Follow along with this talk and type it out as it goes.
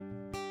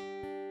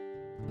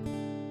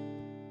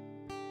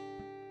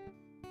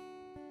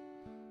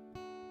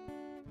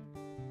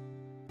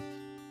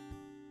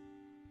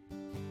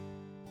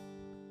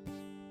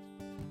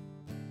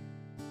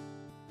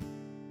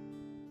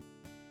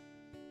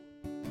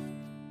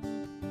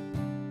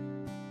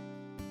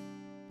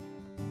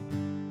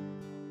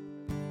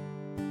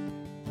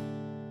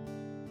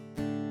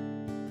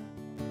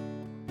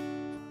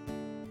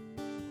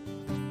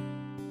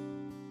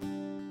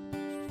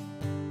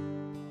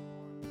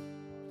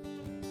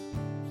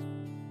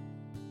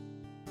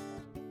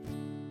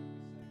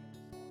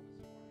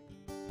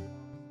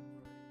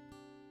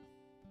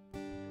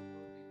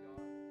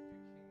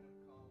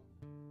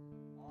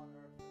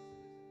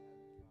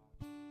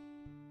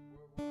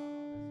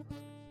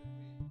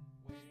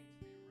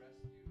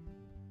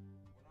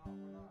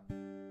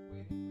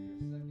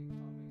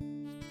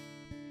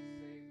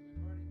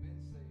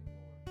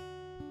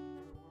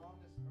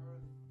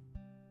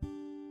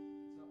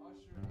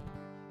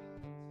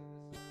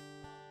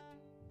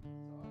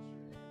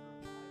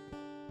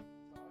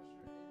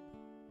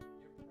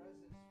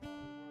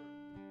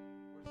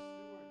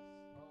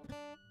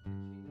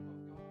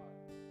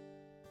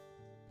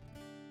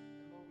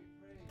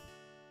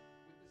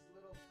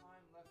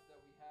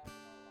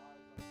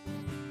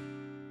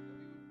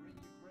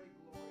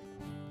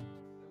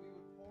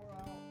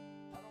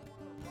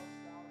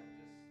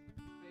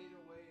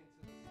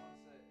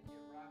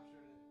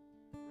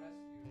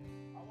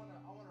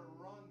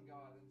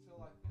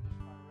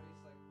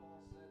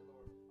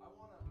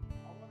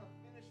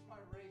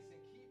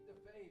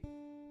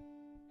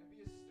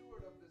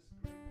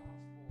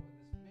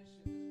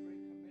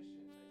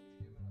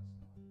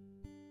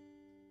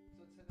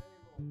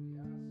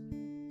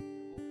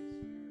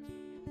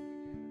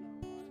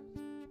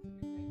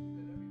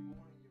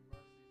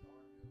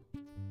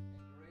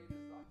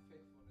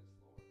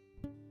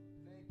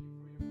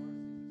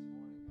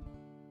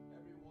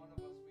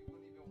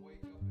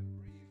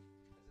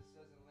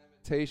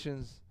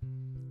temptations.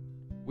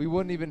 We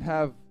wouldn't even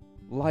have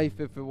life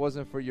if it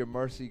wasn't for your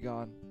mercy,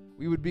 God.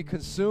 We would be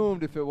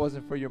consumed if it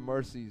wasn't for your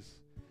mercies.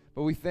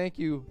 But we thank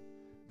you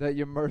that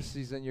your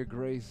mercies and your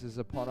grace is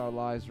upon our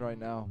lives right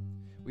now.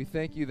 We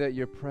thank you that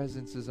your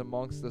presence is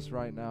amongst us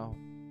right now.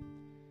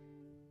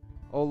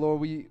 Oh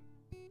Lord,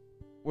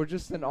 we're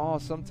just in awe.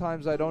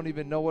 Sometimes I don't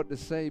even know what to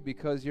say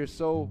because you're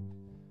so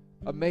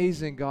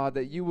amazing, God,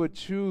 that you would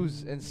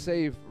choose and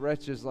save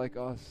wretches like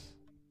us.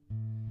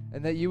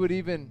 And that you would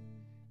even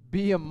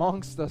be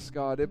amongst us,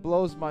 God. It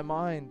blows my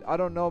mind. I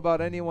don't know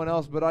about anyone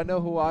else, but I know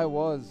who I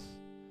was.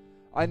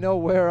 I know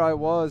where I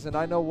was, and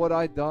I know what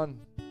I'd done.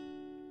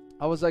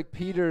 I was like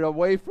Peter,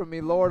 away from me,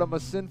 Lord, I'm a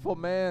sinful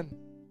man.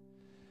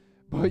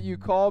 But you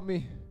called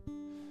me,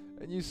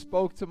 and you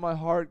spoke to my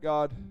heart,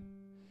 God,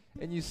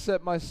 and you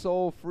set my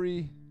soul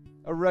free,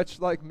 a wretch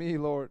like me,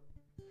 Lord.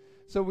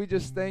 So we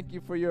just thank you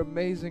for your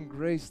amazing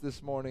grace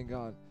this morning,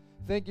 God.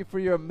 Thank you for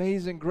your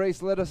amazing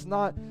grace. Let us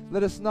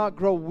not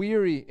grow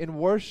weary in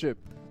worship.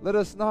 Let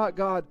us not,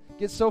 God,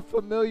 get so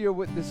familiar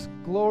with this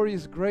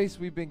glorious grace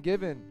we've been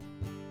given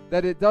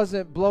that it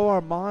doesn't blow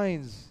our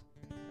minds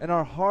and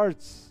our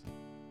hearts,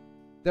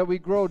 that we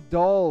grow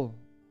dull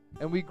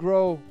and we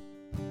grow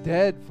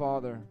dead,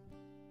 Father.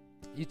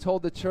 You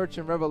told the church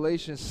in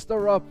Revelation,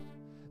 stir up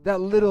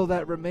that little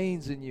that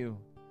remains in you,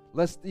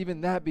 lest even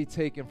that be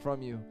taken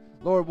from you.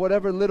 Lord,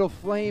 whatever little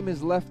flame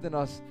is left in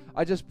us,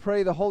 I just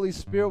pray the Holy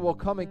Spirit will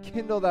come and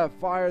kindle that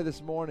fire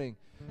this morning.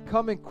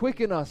 Come and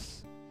quicken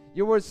us.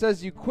 Your word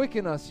says you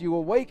quicken us, you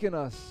awaken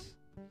us.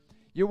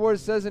 Your word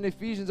says in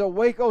Ephesians,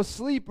 awake, O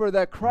sleeper,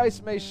 that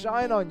Christ may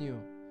shine on you.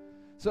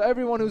 So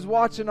everyone who's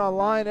watching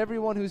online,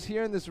 everyone who's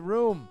here in this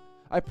room,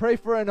 I pray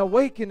for an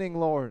awakening,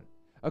 Lord.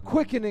 A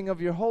quickening of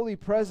your holy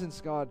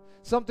presence, God.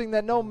 Something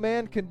that no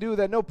man can do,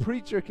 that no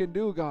preacher can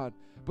do, God.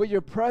 But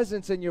your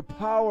presence and your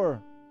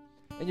power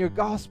and your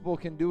gospel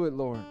can do it,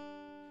 Lord.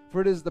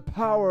 For it is the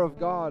power of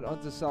God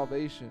unto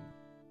salvation.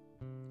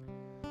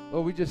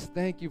 Lord, we just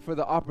thank you for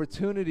the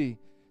opportunity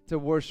to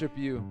worship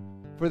you,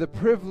 for the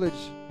privilege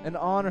and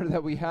honor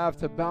that we have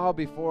to bow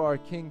before our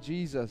King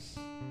Jesus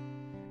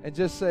and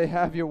just say,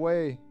 have your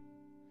way.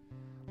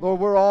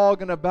 Lord, we're all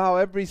going to bow.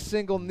 Every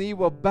single knee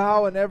will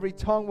bow and every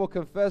tongue will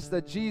confess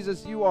that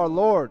Jesus, you are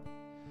Lord.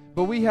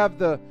 But we have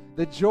the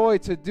joy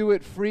to do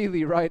it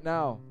freely right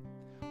now.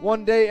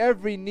 One day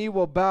every knee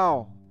will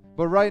bow,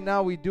 but right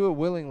now we do it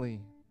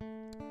willingly.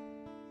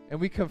 And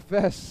we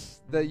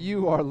confess that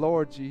you are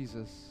Lord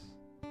Jesus.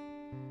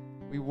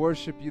 We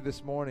worship you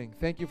this morning.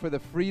 Thank you for the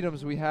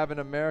freedoms we have in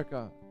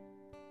America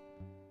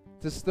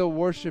to still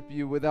worship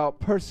you without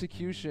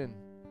persecution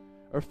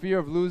or fear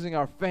of losing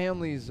our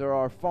families or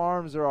our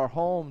farms or our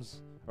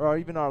homes or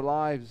even our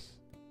lives.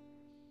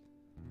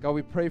 God,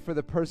 we pray for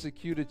the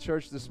persecuted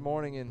church this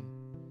morning in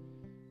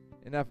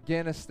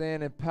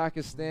Afghanistan and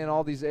Pakistan,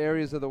 all these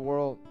areas of the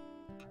world.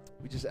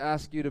 We just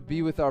ask you to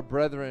be with our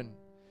brethren,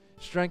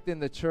 strengthen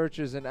the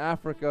churches in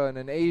Africa and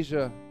in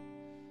Asia,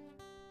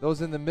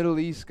 those in the Middle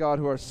East, God,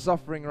 who are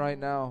suffering right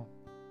now.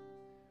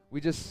 We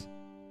just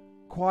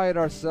quiet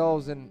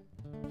ourselves and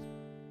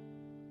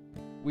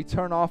we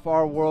turn off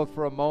our world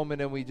for a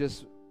moment and we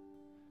just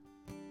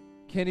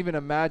can't even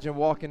imagine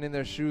walking in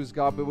their shoes,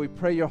 God. But we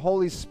pray your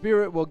Holy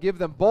Spirit will give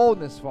them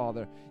boldness,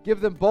 Father.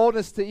 Give them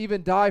boldness to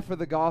even die for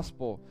the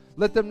gospel.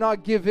 Let them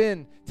not give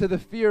in to the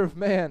fear of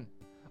man,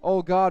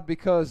 oh God,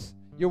 because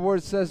your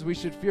word says we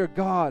should fear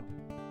God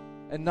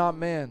and not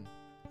man.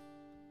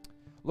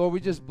 Lord,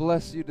 we just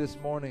bless you this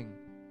morning.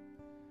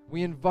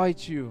 We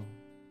invite you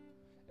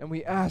and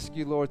we ask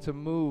you, Lord, to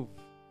move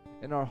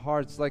in our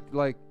hearts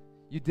like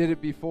you did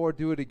it before.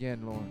 Do it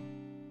again, Lord.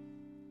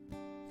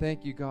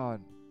 Thank you,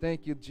 God.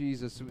 Thank you,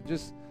 Jesus.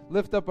 Just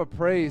lift up a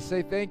praise.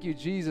 Say thank you,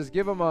 Jesus.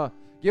 Give him a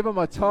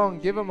tongue.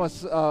 Give him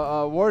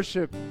a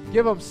worship.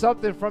 Give him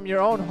something from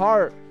your own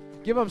heart.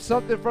 Give him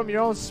something from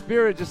your own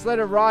spirit. Just let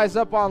it rise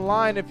up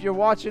online if you're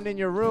watching in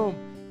your room.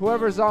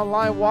 Whoever's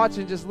online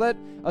watching, just let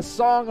a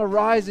song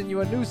arise in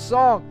you, a new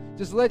song.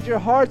 Just let your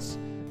hearts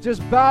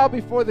just bow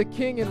before the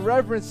King in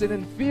reverence and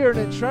in fear and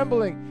in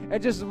trembling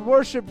and just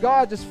worship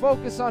God. Just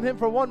focus on him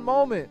for one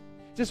moment.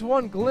 Just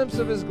one glimpse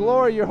of his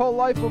glory. Your whole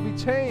life will be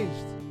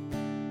changed.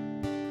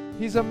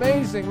 He's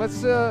amazing.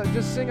 Let's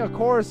just sing a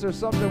chorus or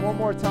something one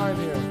more time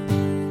here.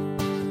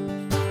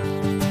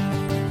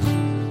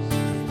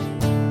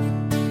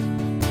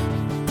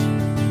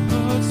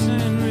 Lord,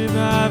 send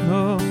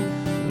revival.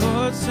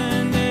 Lord,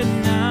 send it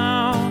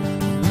now.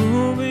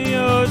 Move with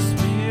your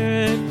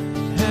spirit.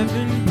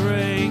 Heaven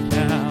break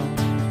out.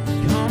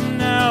 Come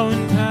now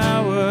in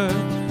power.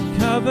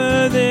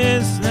 Cover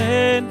this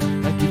land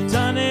like you've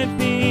done it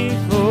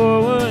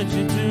before. Would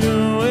you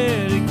do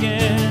it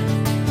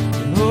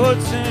again?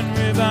 Lord, send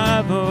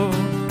revival.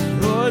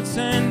 Lord,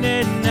 send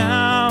it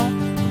now.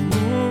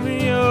 Move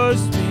with your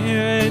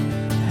spirit.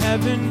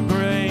 Heaven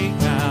break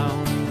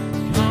out.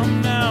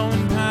 Come now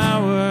in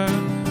power.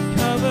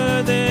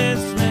 Cover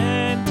this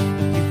land.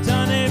 You've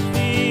done it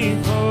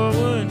before.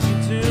 Would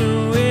you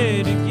do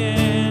it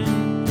again?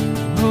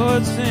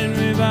 Lord, send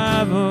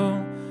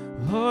revival.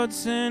 Lord,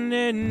 send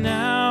it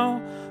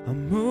now.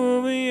 I'm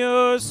Move of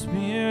your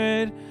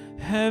spirit,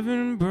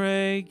 heaven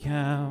break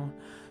out.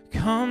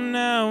 Come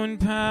now in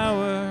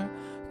power,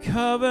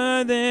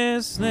 cover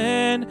this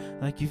land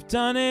like you've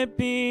done it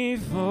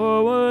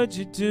before. Would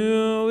you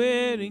do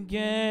it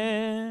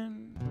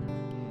again?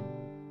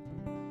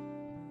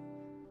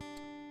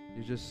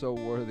 You're just so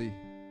worthy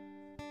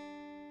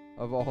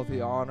of all the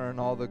honor and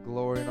all the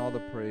glory and all the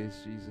praise,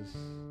 Jesus.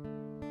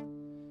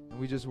 And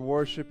we just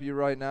worship you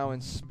right now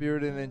in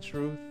spirit and in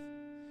truth.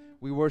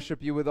 We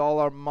worship you with all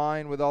our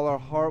mind, with all our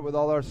heart, with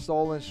all our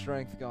soul and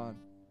strength, God.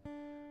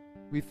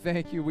 We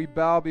thank you. We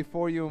bow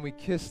before you and we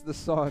kiss the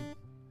Son.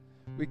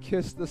 We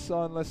kiss the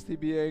Son lest he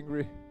be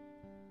angry.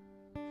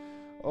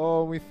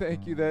 Oh, we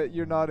thank you that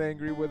you're not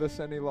angry with us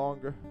any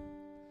longer.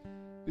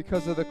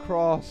 Because of the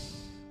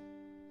cross,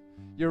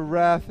 your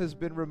wrath has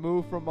been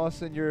removed from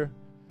us and your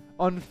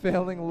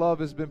unfailing love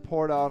has been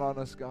poured out on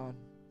us, God.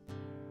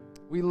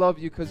 We love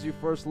you because you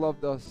first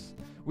loved us.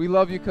 We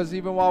love you because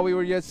even while we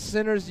were yet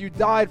sinners, you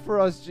died for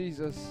us,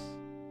 Jesus.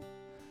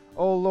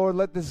 Oh, Lord,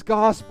 let this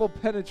gospel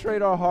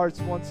penetrate our hearts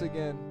once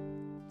again.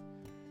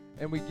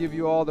 And we give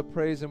you all the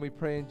praise and we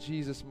pray in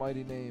Jesus'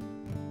 mighty name.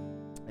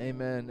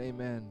 Amen,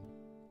 amen,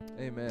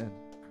 amen.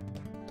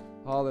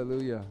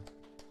 Hallelujah.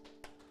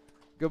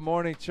 Good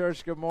morning,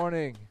 church. Good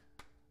morning.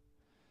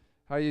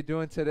 How are you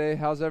doing today?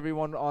 How's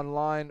everyone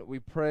online? We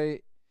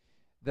pray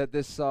that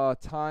this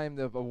time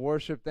of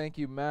worship, thank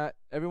you, Matt.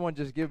 Everyone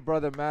just give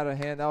Brother Matt a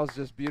hand. That was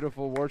just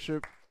beautiful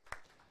worship.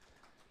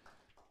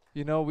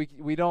 You know,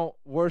 we don't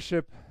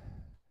worship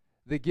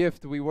the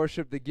gift. We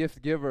worship the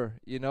gift giver,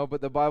 you know,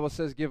 but the Bible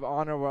says give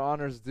honor where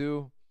honor's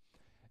due.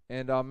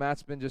 And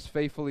Matt's been just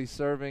faithfully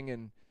serving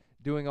and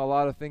doing a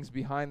lot of things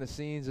behind the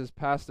scenes as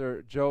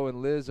Pastor Joe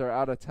and Liz are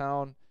out of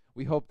town.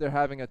 We hope they're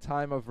having a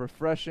time of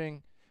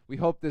refreshing. We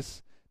hope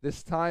this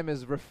time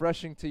is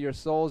refreshing to your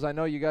souls. I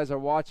know you guys are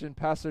watching.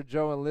 Pastor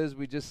Joe and Liz,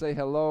 we just say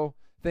hello.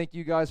 Thank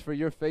you guys for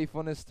your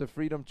faithfulness to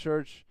Freedom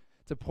Church,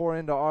 to pour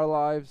into our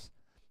lives.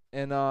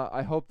 And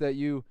I hope that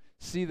you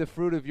see the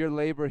fruit of your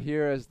labor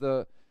here as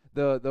the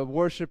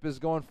worship is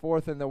going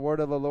forth and the word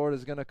of the Lord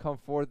is going to come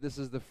forth. This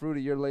is the fruit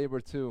of your labor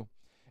too.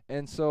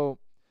 And so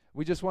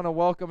we just want to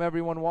welcome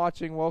everyone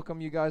watching. Welcome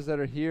you guys that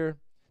are here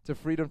to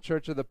Freedom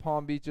Church of the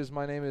Palm Beaches.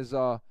 My name is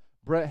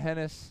Brett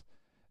Hennes.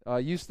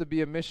 Used to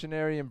be a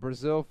missionary in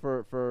Brazil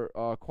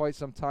for quite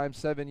some time,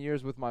 7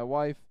 years with my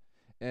wife.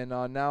 And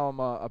now I'm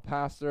a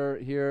pastor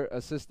here,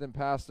 assistant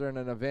pastor and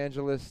an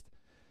evangelist.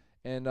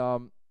 And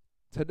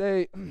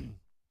today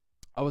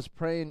I was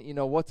praying, you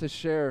know, what to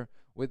share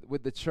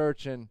with the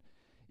church. And,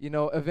 you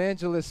know,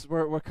 evangelists,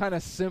 we're kind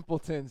of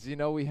simpletons. You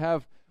know, we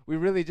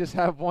really just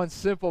have one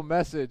simple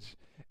message.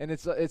 And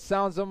it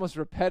sounds almost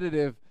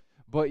repetitive,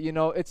 but, you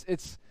know,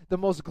 it's the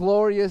most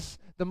glorious,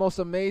 the most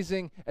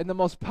amazing, and the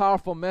most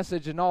powerful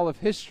message in all of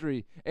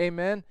history.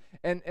 Amen.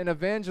 And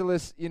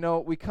evangelists, you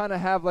know, we kind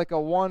of have like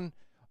a one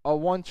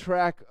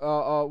track.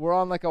 We're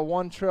on like a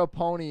one trail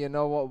pony. You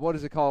know what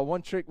is it called?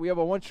 We have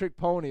a one trick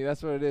pony.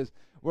 That's what it is.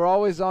 We're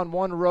always on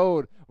one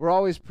road. We're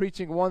always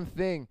preaching one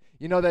thing.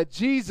 You know that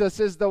Jesus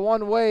is the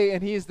one way,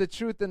 and He is the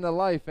truth and the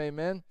life.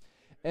 Amen.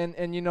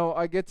 And you know,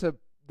 I get to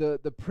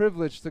the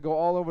privilege to go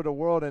all over the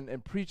world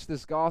and preach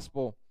this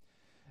gospel.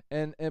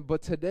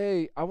 But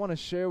today I want to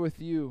share with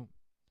you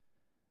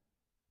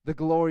the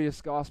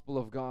glorious gospel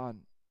of God.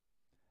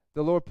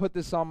 The Lord put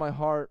this on my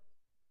heart.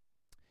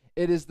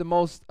 It is the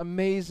most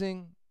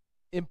amazing,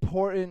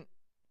 important,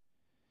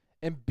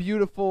 and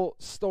beautiful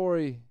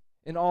story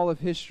in all of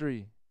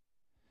history.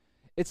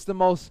 It's the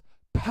most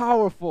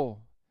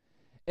powerful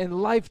and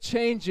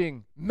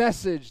life-changing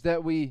message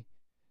that we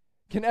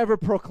can ever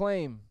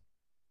proclaim.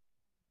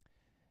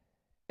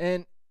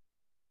 And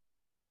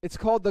it's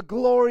called the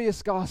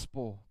glorious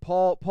gospel.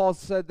 Paul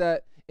said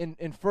that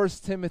in 1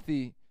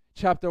 Timothy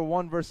chapter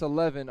 1, verse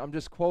 11. I'm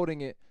just quoting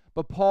it.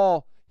 But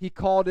Paul, he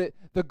called it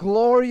the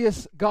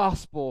glorious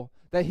gospel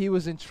that he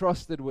was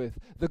entrusted with.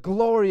 The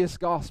glorious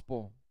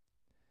gospel.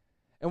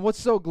 And what's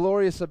so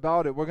glorious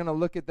about it? We're going to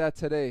look at that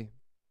today.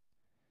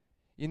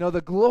 You know, the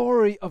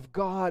glory of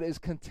God is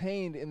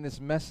contained in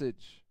this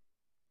message.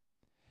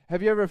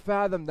 Have you ever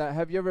fathomed that?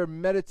 Have you ever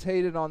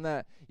meditated on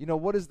that? You know,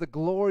 what is the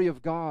glory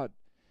of God?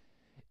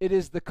 It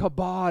is the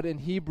kabod in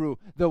Hebrew,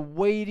 the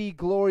weighty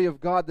glory of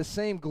God, the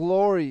same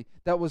glory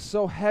that was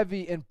so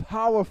heavy and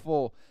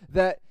powerful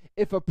that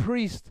if a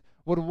priest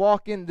would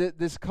walk in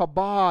this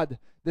kabod,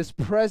 this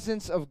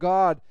presence of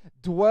God,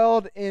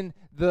 dwelled in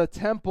the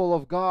temple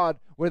of God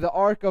where the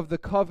Ark of the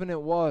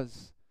Covenant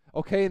was,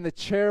 okay, in the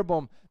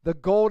cherubim, the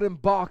golden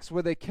box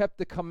where they kept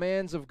the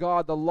commands of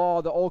God, the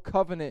law, the old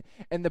covenant,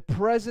 and the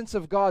presence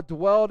of God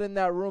dwelled in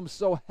that room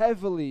so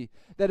heavily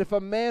that if a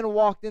man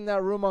walked in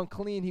that room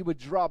unclean, he would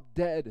drop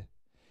dead.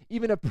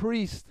 Even a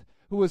priest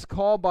who was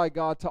called by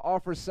God to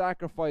offer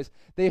sacrifice,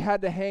 they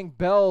had to hang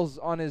bells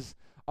on his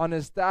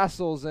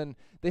tassels, and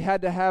they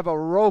had to have a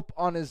rope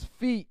on his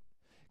feet,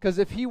 because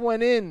if he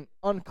went in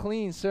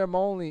unclean,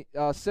 ceremonially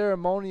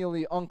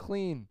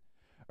unclean,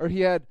 or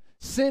he had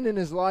sin in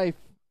his life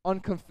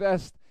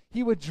unconfessed,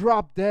 he would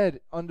drop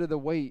dead under the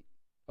weight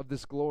of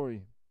this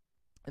glory.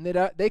 And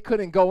they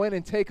couldn't go in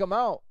and take him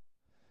out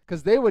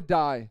because they would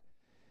die.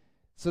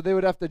 So they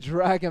would have to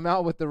drag him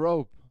out with the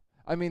rope.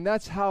 I mean,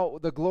 that's how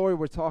the glory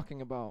we're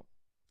talking about.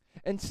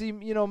 And see,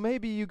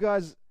 maybe you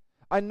guys,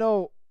 I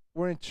know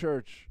we're in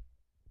church,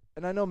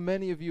 and I know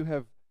many of you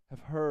have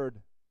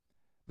heard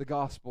the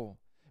gospel.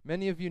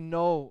 Many of you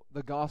know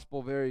the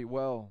gospel very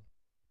well.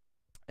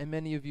 And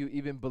many of you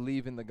even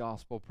believe in the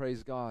gospel.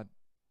 Praise God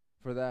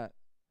for that.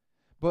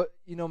 But,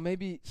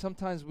 maybe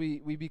sometimes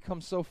we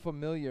become so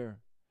familiar.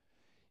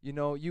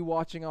 You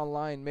watching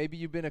online, maybe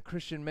you've been a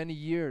Christian many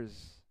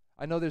years.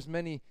 I know there's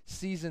many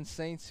seasoned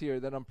saints here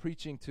that I'm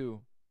preaching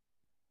to.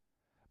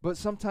 But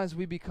sometimes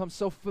we become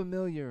so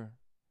familiar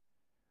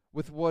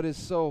with what is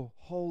so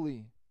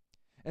holy.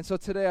 And so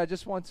today I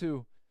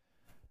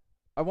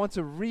want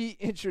to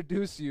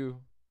reintroduce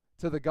you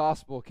to the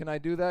gospel. Can I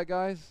do that,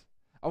 guys?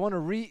 I want to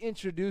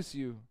reintroduce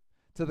you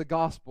to the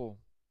gospel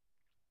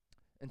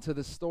and to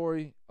the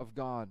story of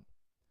God.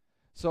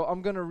 So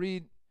I'm going to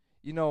read,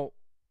 I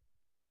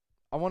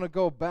want to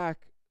go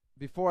back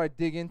before I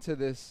dig into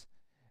this,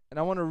 and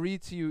I want to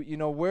read to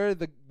you, where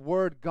the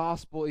word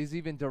gospel is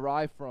even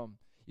derived from.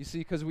 You see,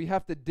 because we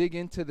have to dig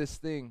into this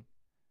thing.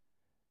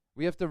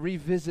 We have to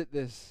revisit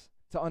this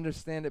to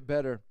understand it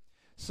better.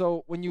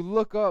 So when you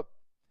look up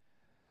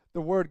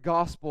the word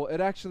gospel, it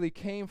actually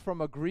came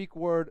from a Greek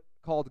word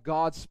called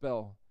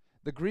Godspell.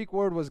 The Greek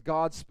word was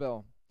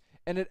Godspell.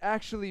 And it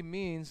actually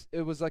means,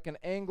 it was like an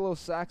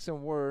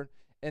Anglo-Saxon word,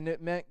 and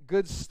it meant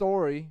good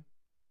story.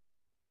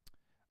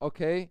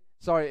 Okay?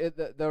 Sorry,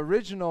 the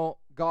original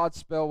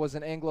Godspell was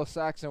an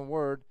Anglo-Saxon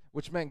word,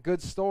 which meant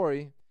good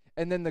story.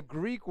 And then the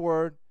Greek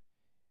word,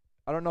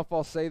 I don't know if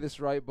I'll say this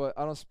right, but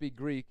I don't speak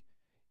Greek.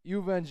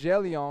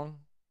 Evangelion,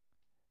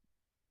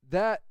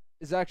 that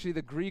is actually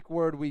the Greek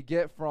word we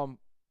get from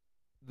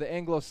the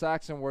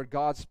Anglo-Saxon word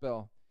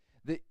Godspell.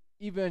 The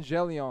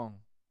Evangelion.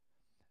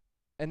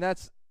 And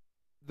that's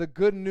the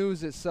good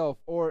news itself,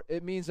 or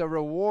it means a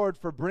reward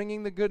for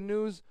bringing the good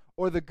news,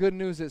 or the good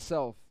news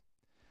itself.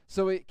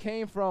 So it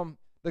came from,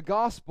 the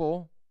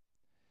gospel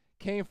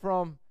came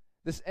from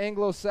this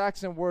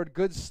Anglo-Saxon word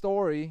good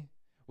story,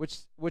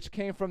 which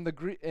came from the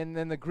Greek, and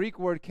then the Greek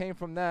word came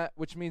from that,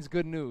 which means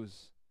good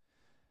news.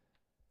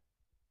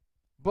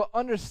 But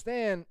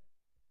understand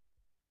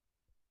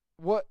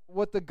what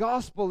the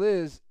gospel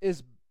is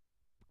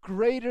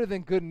greater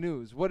than good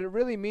news. What it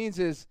really means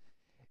is,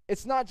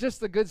 it's not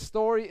just a good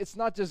story, it's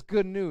not just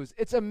good news.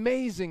 It's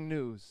amazing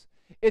news.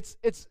 It's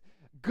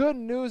good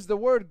news. The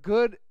word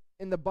good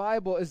in the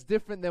Bible is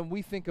different than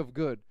we think of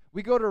good.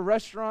 We go to a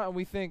restaurant and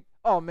we think,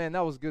 oh man,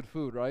 that was good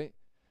food, right?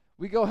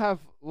 We go have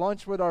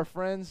lunch with our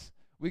friends.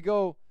 We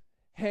go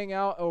hang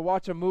out or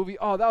watch a movie.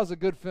 Oh, that was a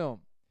good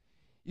film.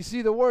 You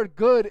see, the word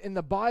good in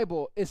the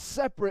Bible is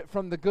separate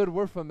from the good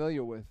we're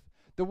familiar with.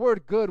 The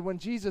word good, when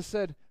Jesus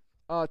said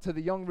to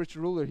the young rich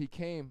ruler, he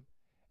came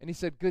and he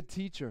said, good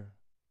teacher.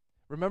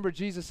 Remember,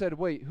 Jesus said,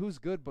 wait, who's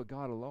good but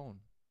God alone?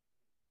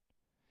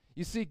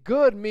 You see,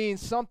 good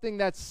means something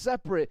that's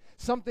separate,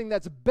 something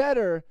that's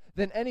better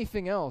than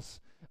anything else.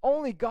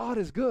 Only God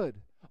is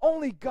good.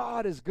 Only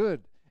God is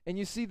good. And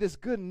you see, this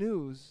good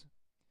news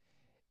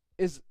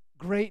is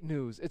great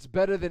news. It's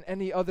better than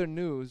any other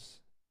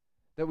news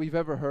that we've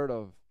ever heard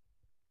of.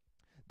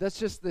 That's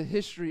just the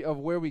history of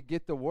where we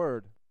get the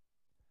word.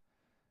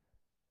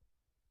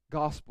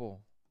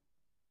 Gospel.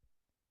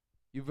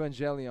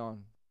 Evangelion.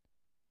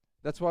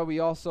 That's why we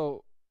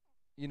also,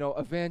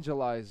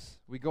 evangelize.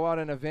 We go out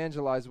and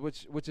evangelize,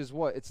 which is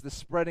what? It's the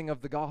spreading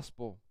of the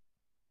gospel,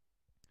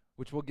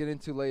 which we'll get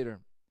into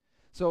later.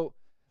 So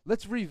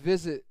let's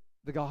revisit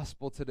the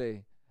gospel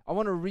today. I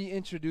want to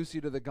reintroduce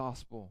you to the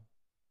gospel.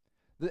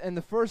 And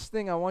the first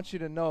thing I want you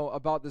to know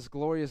about this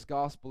glorious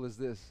gospel is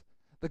this.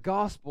 The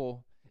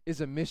gospel is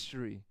a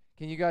mystery.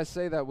 Can you guys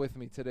say that with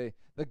me today?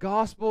 The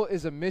gospel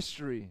is a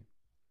mystery.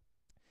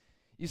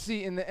 You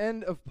see, in the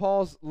end of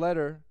Paul's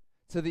letter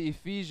to the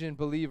Ephesian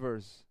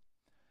believers,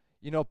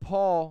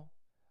 Paul,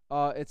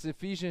 it's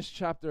Ephesians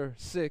chapter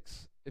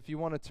 6. If you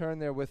want to turn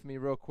there with me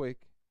real quick,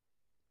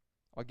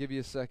 I'll give you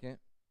a second.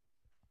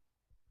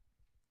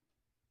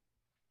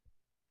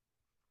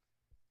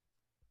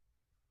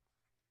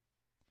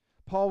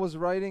 Paul was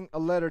writing a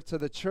letter to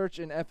the church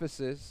in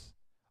Ephesus,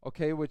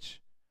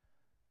 which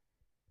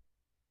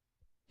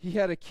he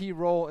had a key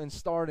role in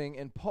starting,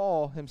 and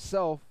Paul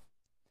himself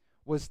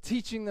was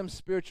teaching them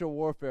spiritual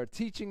warfare,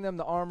 teaching them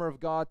the armor of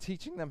God,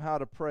 teaching them how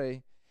to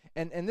pray.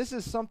 And this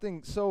is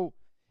something so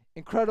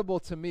incredible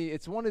to me.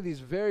 It's one of these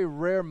very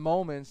rare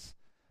moments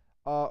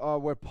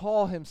where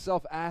Paul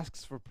himself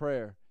asks for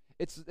prayer.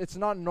 It's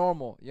not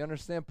normal. You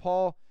understand?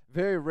 Paul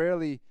very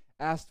rarely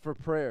asked for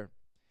prayer.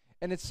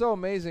 And it's so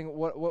amazing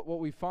what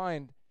we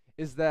find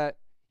is that,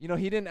 he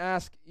didn't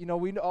ask,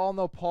 we all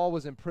know Paul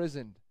was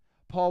imprisoned.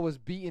 Paul was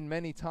beaten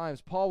many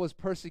times. Paul was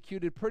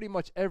persecuted pretty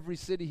much every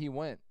city he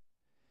went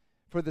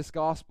for this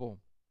gospel.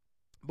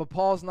 But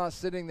Paul's not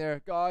sitting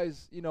there,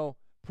 guys,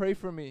 pray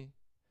for me.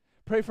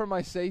 Pray for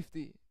my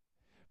safety.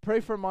 Pray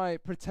for my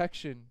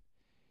protection.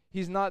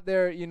 He's not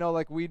there,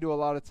 like we do a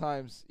lot of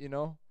times,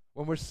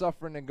 when we're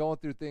suffering and going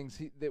through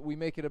things, that we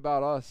make it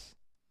about us.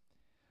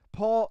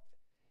 Paul,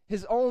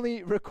 his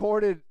only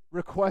recorded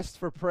request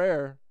for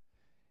prayer,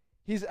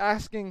 he's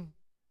asking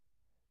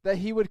that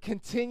he would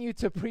continue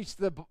to preach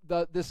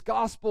this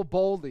gospel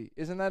boldly.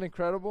 Isn't that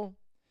incredible?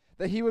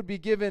 That he would be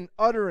given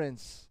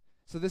utterance.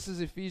 So this is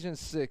Ephesians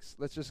 6.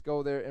 Let's just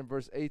go there in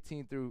verse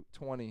 18 through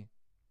 20.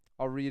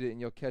 I'll read it and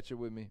you'll catch it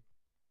with me.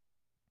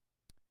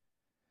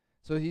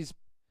 So he's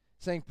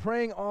saying,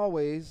 praying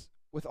always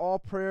with all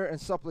prayer and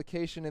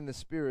supplication in the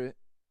Spirit,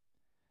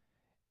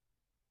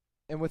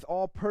 and with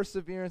all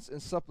perseverance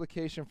and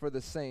supplication for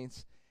the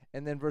saints.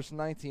 And then verse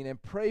 19,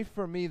 and pray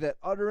for me that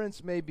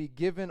utterance may be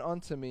given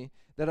unto me,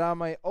 that I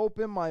may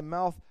open my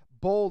mouth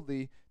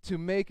boldly to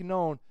make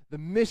known the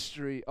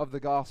mystery of the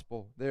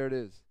gospel. There it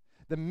is.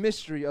 The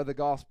mystery of the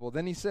gospel.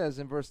 Then he says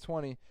in verse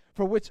 20,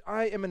 for which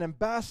I am an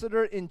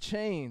ambassador in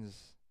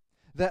chains,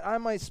 that I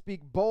might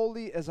speak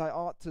boldly as I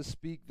ought to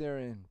speak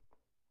therein.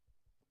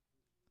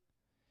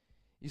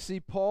 You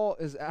see, Paul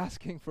is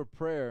asking for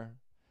prayer,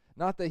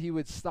 not that he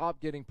would stop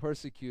getting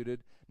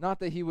persecuted, not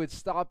that he would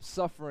stop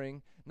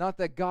suffering, not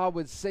that God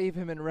would save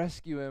him and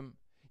rescue him.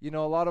 You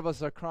know, a lot of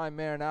us are crying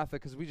Maranatha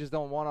because we just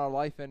don't want our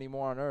life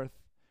anymore on earth.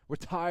 We're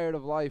tired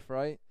of life,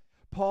 right?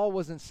 Paul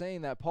wasn't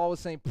saying that. Paul was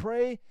saying,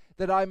 pray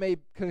that I may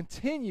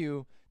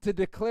continue to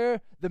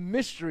declare the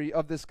mystery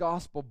of this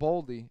gospel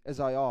boldly as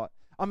I ought.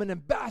 I'm an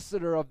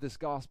ambassador of this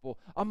gospel.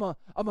 I'm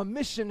a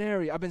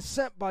missionary. I've been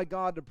sent by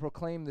God to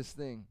proclaim this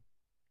thing.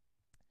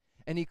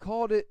 And he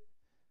called it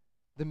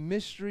the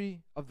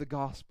mystery of the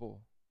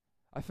gospel.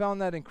 I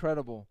found that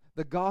incredible.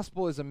 The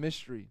gospel is a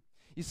mystery.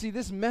 You see,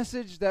 this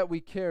message that we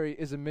carry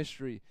is a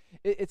mystery.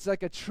 It's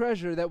like a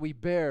treasure that we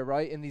bear,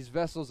 right, in these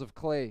vessels of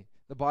clay,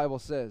 the Bible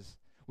says.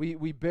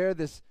 We bear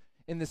this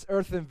in this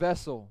earthen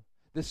vessel,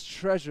 this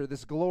treasure,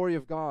 this glory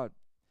of God.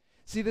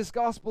 See, this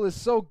gospel is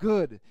so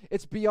good.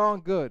 It's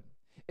beyond good.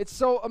 It's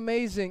so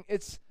amazing.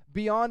 It's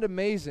beyond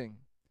amazing.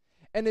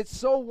 And it's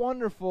so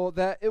wonderful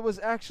that it was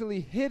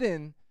actually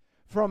hidden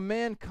from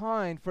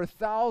mankind for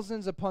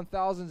thousands upon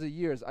thousands of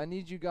years. I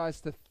need you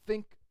guys to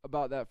think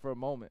about that for a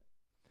moment.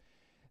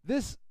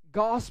 This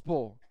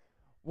gospel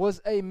was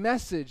a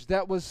message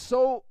that was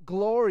so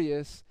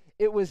glorious,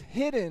 it was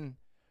hidden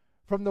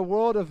from the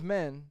world of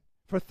men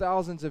for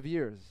thousands of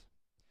years.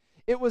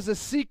 It was a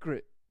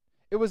secret.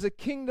 It was a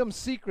kingdom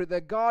secret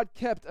that God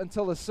kept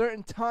until a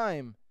certain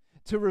time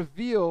to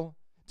reveal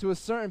to a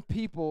certain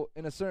people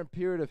in a certain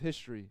period of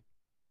history.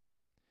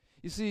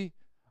 You see,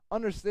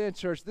 understand,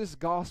 church, this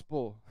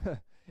gospel,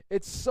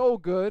 it's so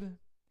good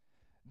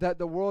that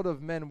the world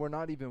of men were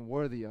not even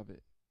worthy of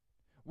it.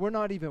 We're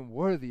not even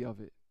worthy of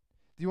it.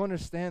 Do you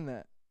understand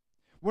that?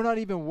 We're not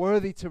even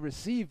worthy to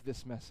receive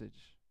this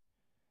message.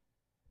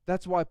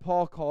 That's why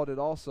Paul called it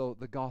also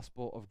the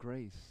gospel of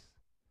grace.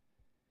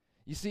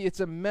 You see,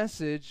 it's a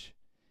message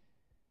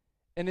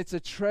and it's a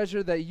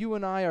treasure that you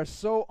and I are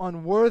so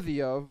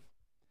unworthy of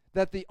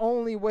that the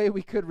only way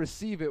we could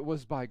receive it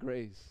was by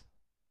grace.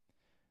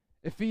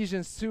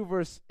 Ephesians 2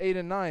 verse 8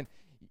 and 9,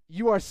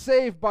 you are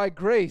saved by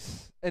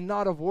grace and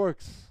not of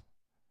works.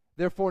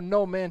 Therefore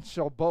no man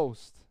shall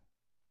boast.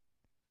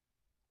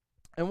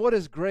 And what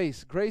is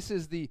grace? Grace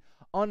is the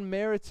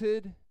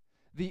unmerited,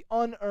 the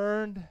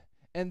unearned,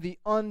 and the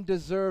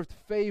undeserved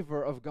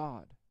favor of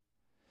God.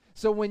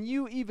 So when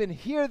you even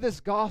hear this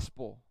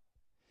gospel,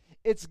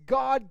 it's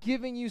God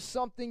giving you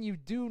something you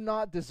do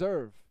not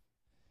deserve.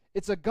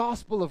 It's a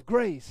gospel of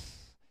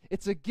grace.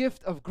 It's a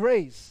gift of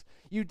grace.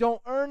 You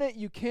don't earn it.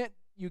 You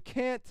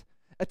can't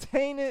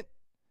attain it.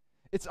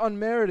 It's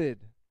unmerited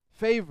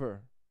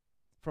favor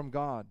from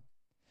God.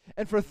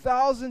 And for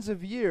thousands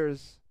of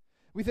years,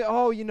 we think,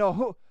 oh, you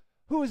know,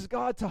 who is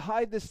God to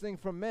hide this thing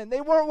from men?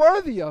 They weren't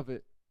worthy of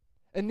it,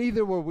 and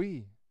neither were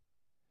we.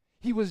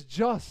 He was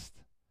just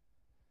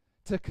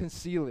to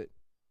conceal it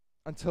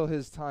until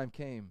his time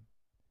came,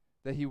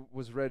 that he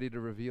was ready to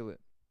reveal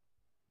it.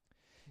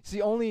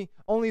 See, only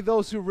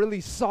those who really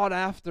sought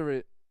after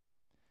it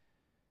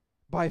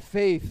by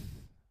faith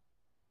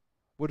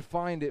would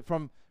find it.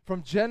 From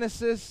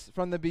Genesis,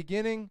 from the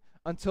beginning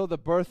until the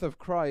birth of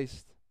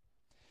Christ,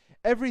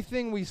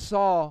 everything we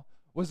saw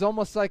was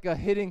almost like a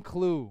hidden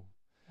clue,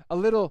 a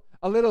little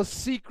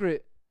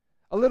secret,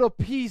 a little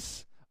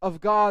piece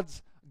of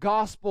God's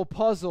gospel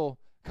puzzle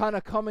kind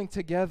of coming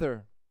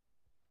together.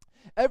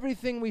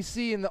 Everything we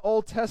see in the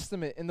Old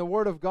Testament, in the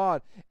Word of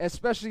God,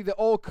 especially the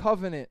Old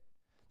Covenant,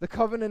 the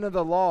covenant of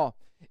the law,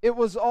 it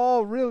was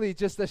all really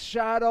just a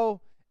shadow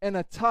and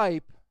a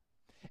type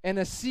and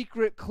a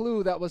secret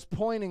clue that was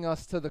pointing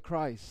us to the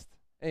Christ.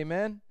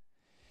 Amen?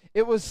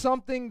 It was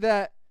something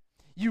that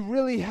you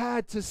really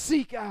had to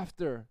seek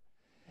after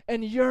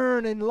and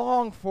yearn and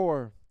long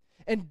for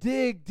and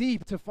dig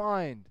deep to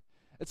find.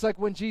 It's like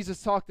when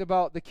Jesus talked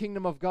about the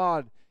kingdom of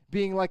God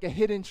being like a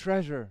hidden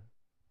treasure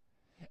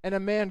and a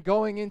man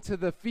going into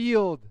the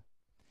field.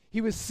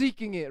 He was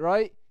seeking it,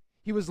 right?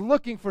 He was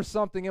looking for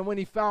something, and when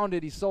he found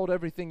it, he sold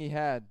everything he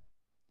had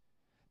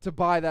to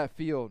buy that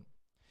field.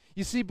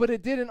 You see, but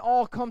it didn't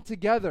all come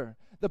together.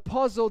 The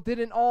puzzle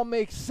didn't all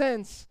make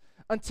sense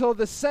until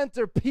the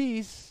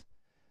centerpiece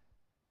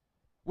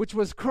which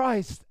was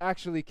Christ,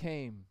 actually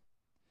came.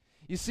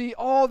 You see,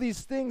 all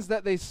these things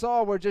that they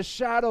saw were just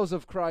shadows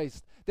of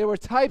Christ. They were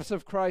types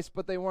of Christ,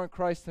 but they weren't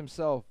Christ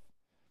himself.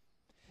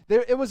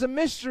 It was a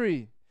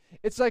mystery.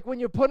 It's like when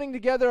you're putting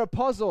together a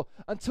puzzle,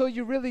 until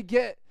you really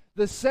get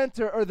the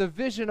center or the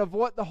vision of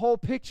what the whole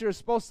picture is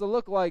supposed to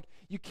look like,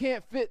 you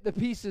can't fit the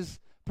pieces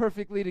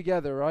perfectly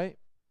together, right?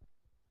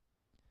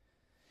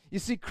 You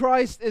see,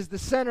 Christ is the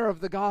center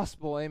of the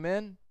gospel,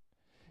 amen?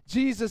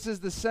 Jesus is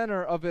the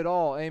center of it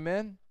all,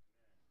 amen?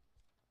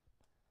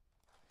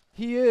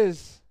 He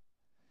is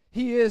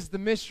the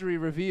mystery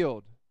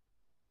revealed.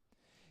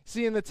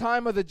 See, in the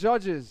time of the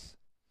judges,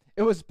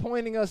 it was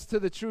pointing us to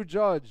the true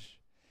judge.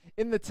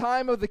 In the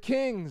time of the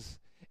kings,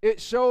 it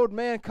showed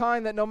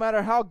mankind that no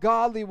matter how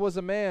godly was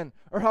a man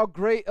or how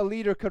great a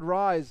leader could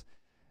rise,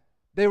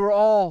 they were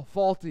all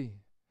faulty.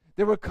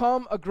 There would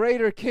come a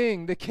greater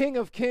king, the King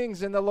of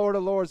Kings and the Lord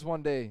of Lords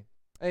one day.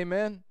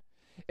 Amen.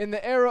 In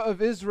the era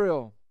of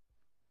Israel,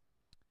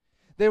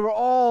 they were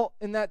all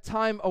in that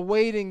time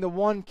awaiting the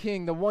one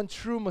king, the one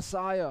true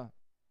Messiah.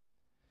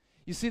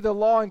 You see, the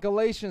law in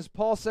Galatians,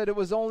 Paul said it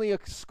was only a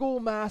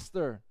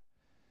schoolmaster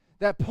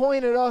that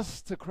pointed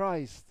us to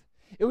Christ.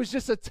 It was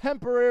just a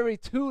temporary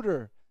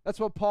tutor. That's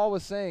what Paul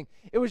was saying.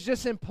 It was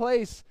just in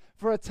place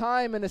for a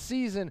time and a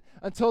season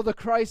until the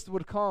Christ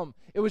would come.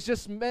 It was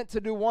just meant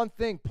to do one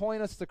thing,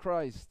 point us to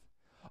Christ.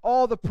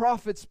 All the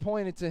prophets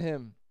pointed to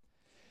him.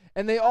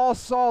 And they all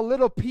saw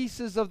little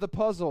pieces of the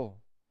puzzle.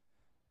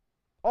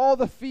 All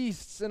the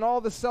feasts and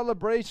all the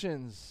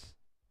celebrations.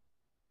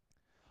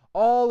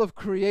 All of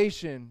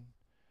creation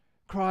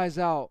cries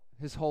out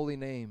his holy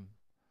name.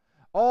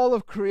 All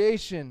of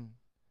creation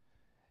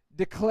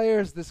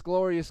declares this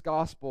glorious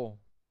gospel.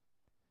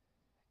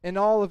 And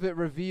all of it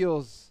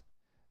reveals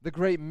the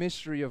great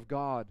mystery of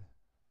God.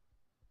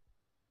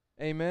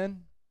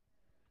 Amen?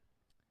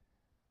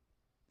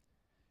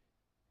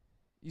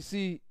 You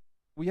see,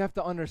 we have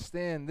to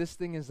understand this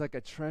thing is like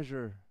a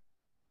treasure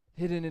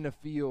hidden in a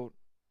field.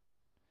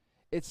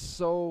 It's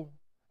so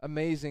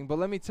amazing. But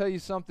let me tell you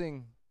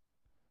something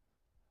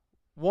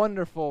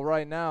wonderful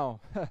right now.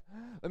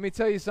 Let me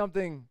tell you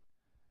something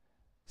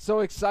so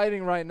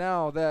exciting right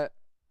now, that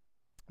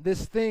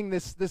this thing,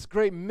 this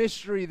great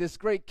mystery, this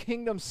great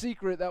kingdom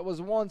secret that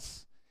was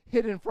once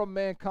hidden from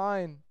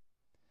mankind,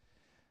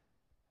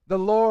 the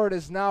Lord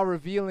is now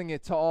revealing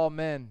it to all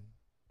men.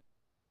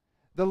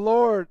 The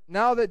Lord,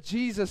 now that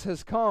Jesus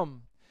has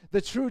come,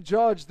 the true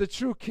judge, the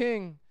true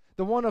king,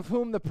 the one of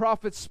whom the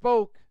prophets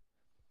spoke,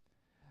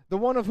 the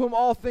one of whom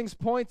all things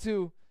point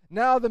to,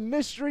 now the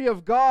mystery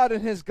of God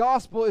and his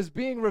gospel is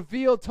being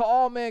revealed to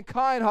all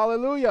mankind.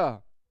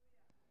 Hallelujah.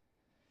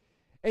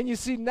 And you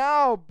see,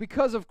 now,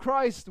 because of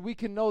Christ, we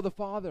can know the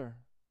Father.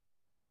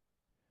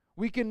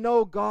 We can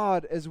know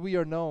God as we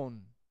are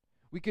known.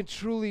 We can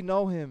truly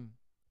know him.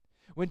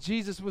 When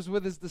Jesus was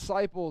with his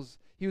disciples,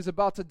 he was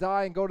about to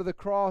die and go to the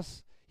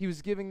cross. He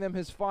was giving them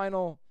his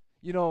final,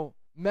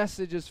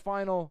 message, his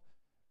final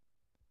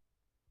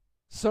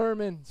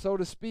sermon, so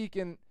to speak.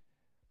 And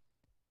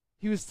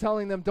he was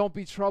telling them, don't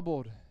be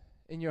troubled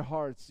in your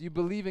hearts. You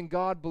believe in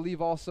God, believe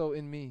also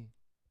in me.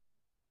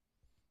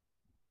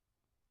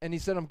 And he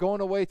said, I'm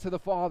going away to the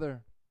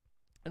Father,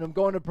 and I'm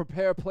going to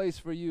prepare a place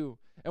for you.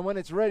 And when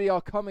it's ready,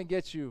 I'll come and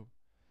get you.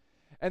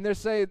 And they're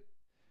saying,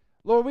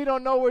 Lord, we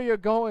don't know where you're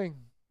going,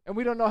 and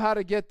we don't know how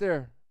to get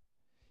there.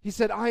 He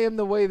said, I am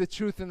the way, the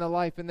truth, and the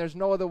life, and there's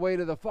no other way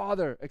to the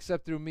Father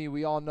except through me.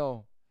 We all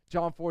know.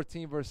 John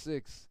 14, verse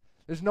 6.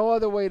 There's no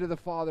other way to the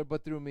Father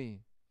but through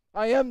me.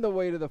 I am the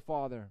way to the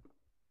Father.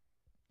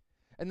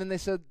 And then they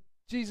said,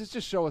 Jesus,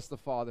 just show us the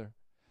Father.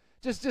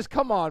 Just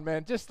come on,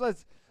 man.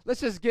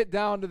 Let's just get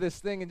down to this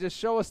thing and just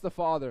show us the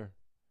Father.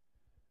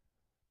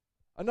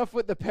 Enough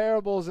with the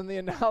parables and the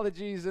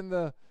analogies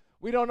and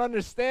we don't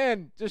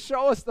understand. Just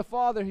show us the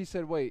Father. He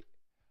said, wait,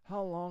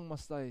 how long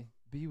must I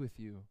be with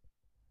you?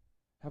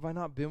 Have I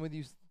not been with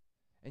you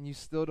and you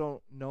still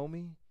don't know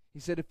me? He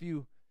said, if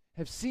you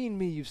have seen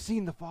me, you've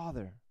seen the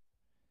Father.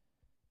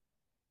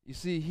 You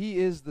see, he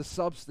is the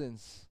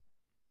substance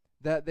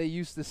that they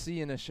used to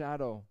see in a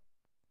shadow.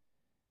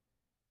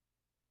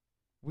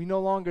 We no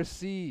longer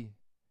see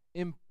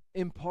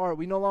in part.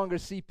 We no longer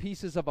see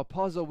pieces of a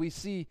puzzle. We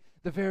see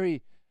the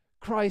very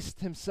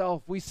Christ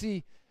himself. We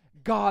see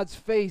God's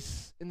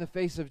face in the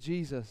face of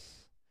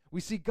Jesus.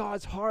 We see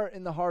God's heart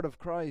in the heart of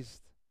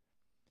Christ.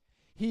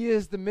 He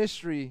is the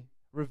mystery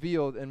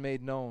revealed and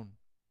made known.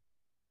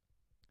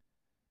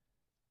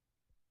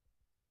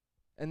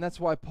 And that's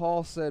why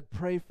Paul said,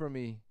 pray for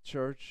me,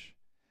 church,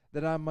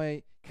 that I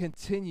might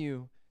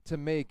continue to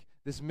make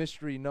this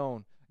mystery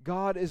known.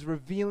 God is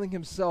revealing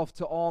himself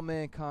to all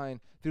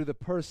mankind through the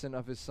person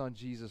of his Son,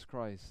 Jesus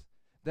Christ.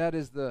 That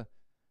is the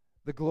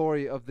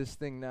glory of this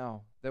thing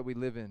now that we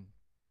live in.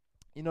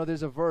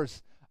 There's a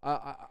verse,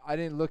 I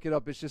didn't look it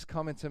up, it's just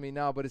coming to me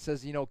now, but it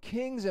says,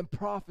 kings and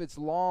prophets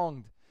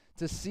longed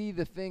to see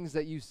the things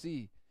that you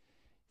see.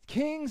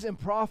 Kings and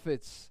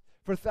prophets,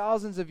 for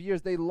thousands of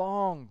years, they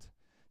longed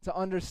to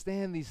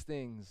understand these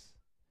things.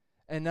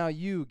 And now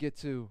you get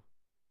to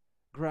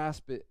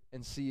grasp it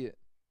and see it.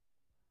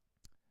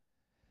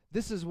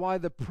 This is why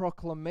the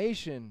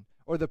proclamation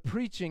or the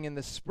preaching and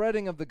the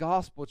spreading of the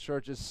gospel,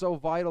 church, is so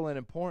vital and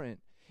important.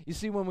 You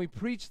see, when we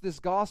preach this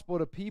gospel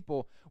to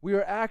people, we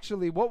are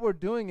actually, what we're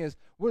doing is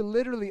we're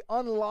literally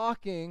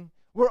unlocking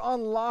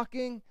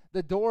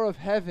the door of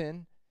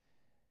heaven,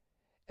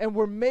 and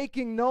we're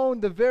making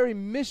known the very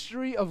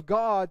mystery of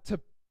God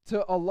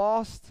to a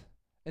lost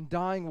and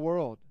dying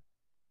world.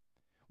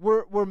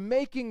 We're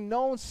making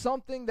known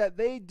something that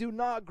they do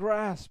not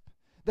grasp,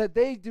 that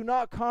they do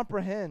not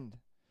comprehend.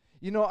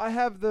 You know, I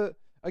have the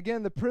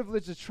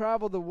privilege to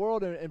travel the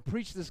world and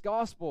preach this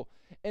gospel.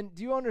 And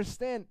do you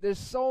understand?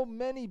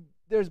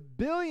 There's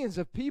billions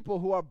of people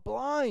who are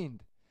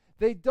blind.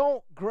 They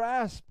don't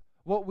grasp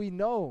what we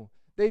know.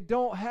 They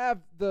don't have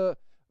the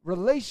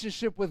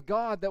relationship with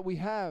God that we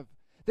have.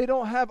 They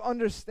don't have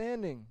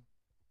understanding.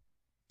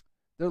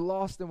 They're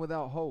lost and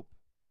without hope.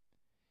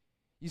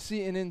 You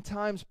see, and in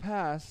times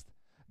past,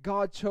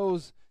 God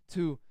chose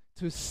to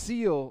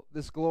seal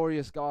this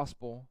glorious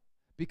gospel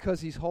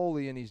because He's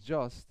holy and He's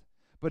just.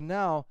 But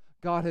now,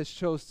 God has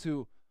chose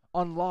to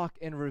unlock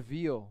and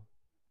reveal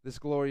this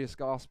glorious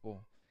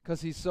gospel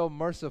because He's so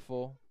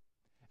merciful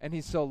and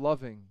He's so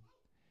loving.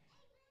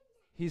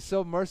 He's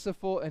so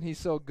merciful and He's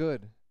so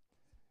good.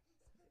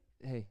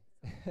 Hey,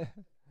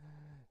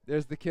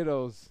 there's the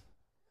kiddos.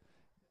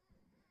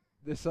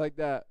 Just like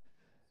that.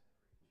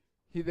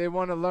 They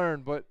want to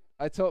learn, but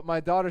I told my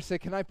daughter,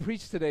 said, "Can I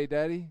preach today,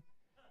 Daddy?"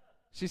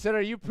 She said,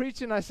 "Are you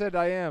preaching?" I said,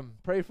 "I am.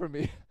 Pray for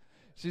me."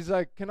 She's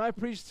like, "Can I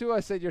preach too?"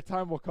 I said, "Your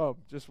time will come.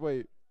 Just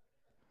wait."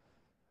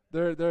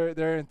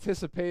 They're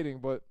anticipating,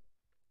 but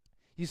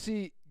you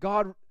see,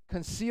 God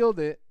concealed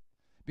it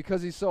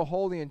because He's so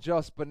holy and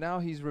just, but now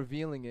He's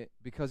revealing it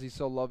because He's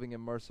so loving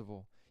and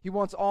merciful. He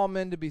wants all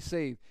men to be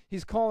saved.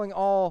 He's calling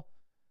all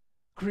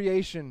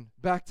creation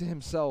back to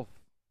Himself.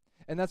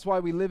 And that's why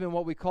we live in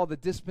what we call the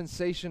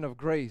dispensation of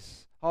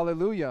grace.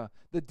 Hallelujah.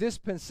 The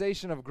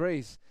dispensation of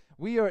grace.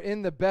 We are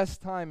in the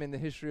best time in the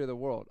history of the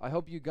world. I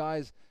hope you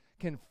guys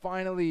can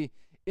finally,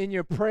 in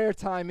your prayer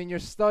time, in your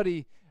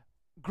study,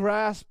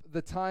 grasp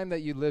the time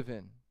that you live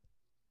in.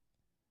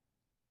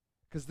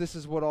 Because this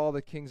is what all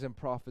the kings and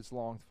prophets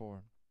longed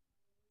for.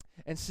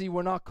 And see,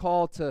 we're not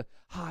called to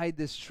hide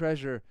this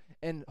treasure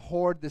and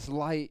hoard this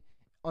light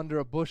under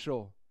a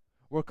bushel.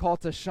 We're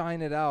called to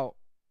shine it out.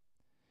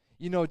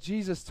 You know,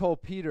 Jesus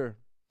told Peter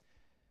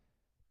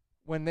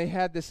when they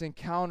had this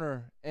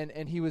encounter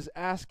and He was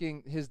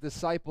asking His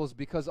disciples,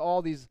 because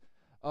all these,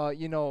 I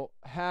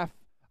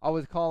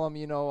would call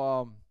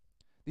them,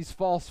 these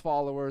false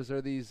followers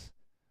or these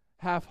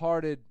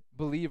half-hearted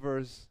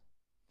believers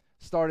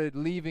started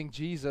leaving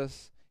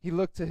Jesus. He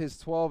looked to His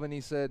 12 and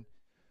He said,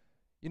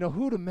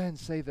 "Who do men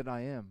say that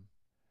I am?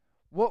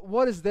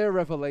 What is their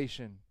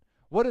revelation?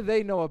 What do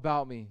they know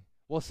about me?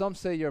 Well, some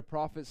say you're a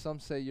prophet, some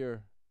say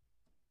you're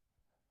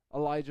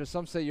Elijah,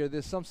 some say you're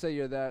this, some say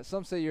you're that,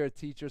 some say you're a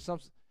teacher."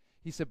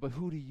 He said, "But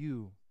who do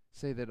you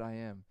say that I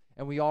am?"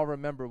 And we all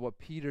remember what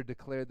Peter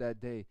declared that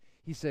day.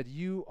 He said,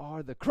 "You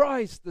are the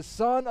Christ, the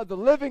Son of the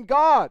living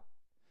God."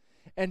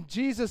 And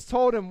Jesus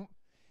told him,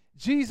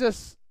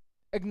 Jesus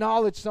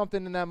acknowledged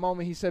something in that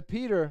moment. He said,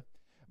 "Peter,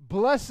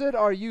 blessed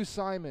are you,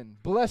 Simon,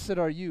 blessed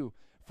are you,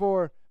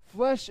 for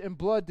flesh and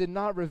blood did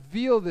not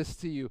reveal this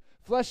to you.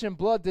 Flesh and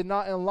blood did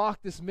not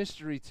unlock this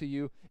mystery to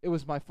you. It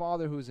was my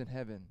Father who is in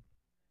heaven."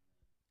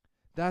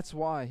 That's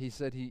why He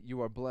said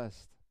you are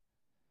blessed.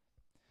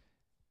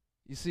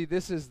 You see,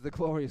 this is the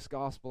glorious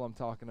gospel I'm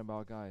talking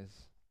about,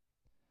 guys.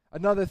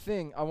 Another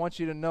thing I want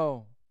you to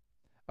know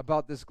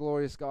about this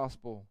glorious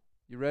gospel.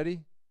 You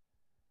ready?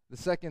 The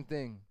second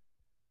thing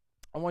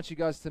I want you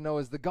guys to know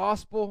is the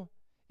gospel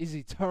is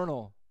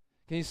eternal.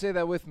 Can you say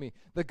that with me?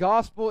 The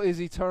gospel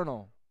is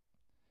eternal.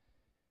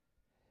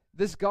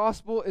 This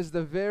gospel is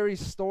the very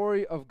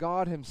story of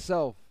God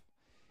Himself.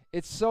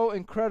 It's so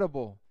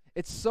incredible.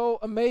 It's so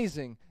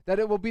amazing that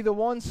it will be the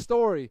one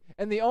story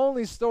and the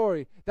only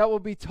story that will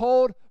be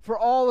told for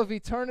all of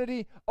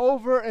eternity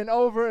over and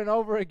over and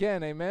over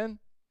again. Amen?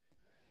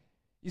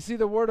 You see,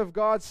 the Word of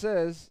God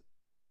says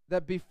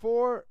that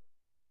before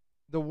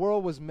the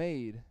world was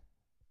made,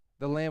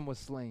 the Lamb was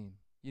slain.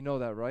 You know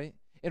that, right?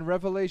 In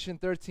Revelation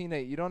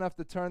 13:8. You don't have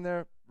to turn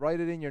there.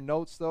 Write it in your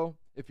notes, though,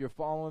 if you're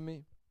following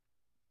me.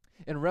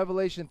 In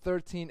Revelation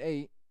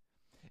 13:8,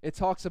 it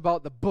talks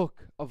about the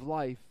book of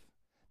life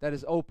that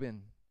is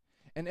open.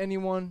 And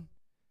anyone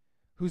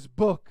whose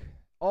book,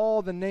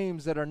 all the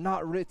names that are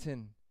not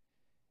written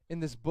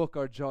in this book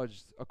are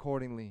judged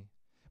accordingly.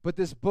 But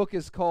this book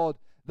is called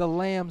the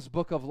Lamb's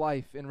Book of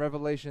Life in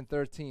Revelation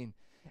 13.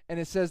 And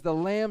it says the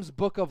Lamb's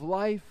Book of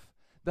Life,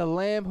 the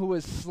Lamb who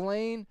was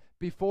slain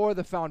before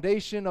the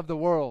foundation of the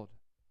world.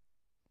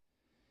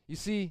 You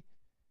see,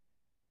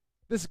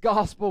 this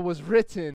gospel was written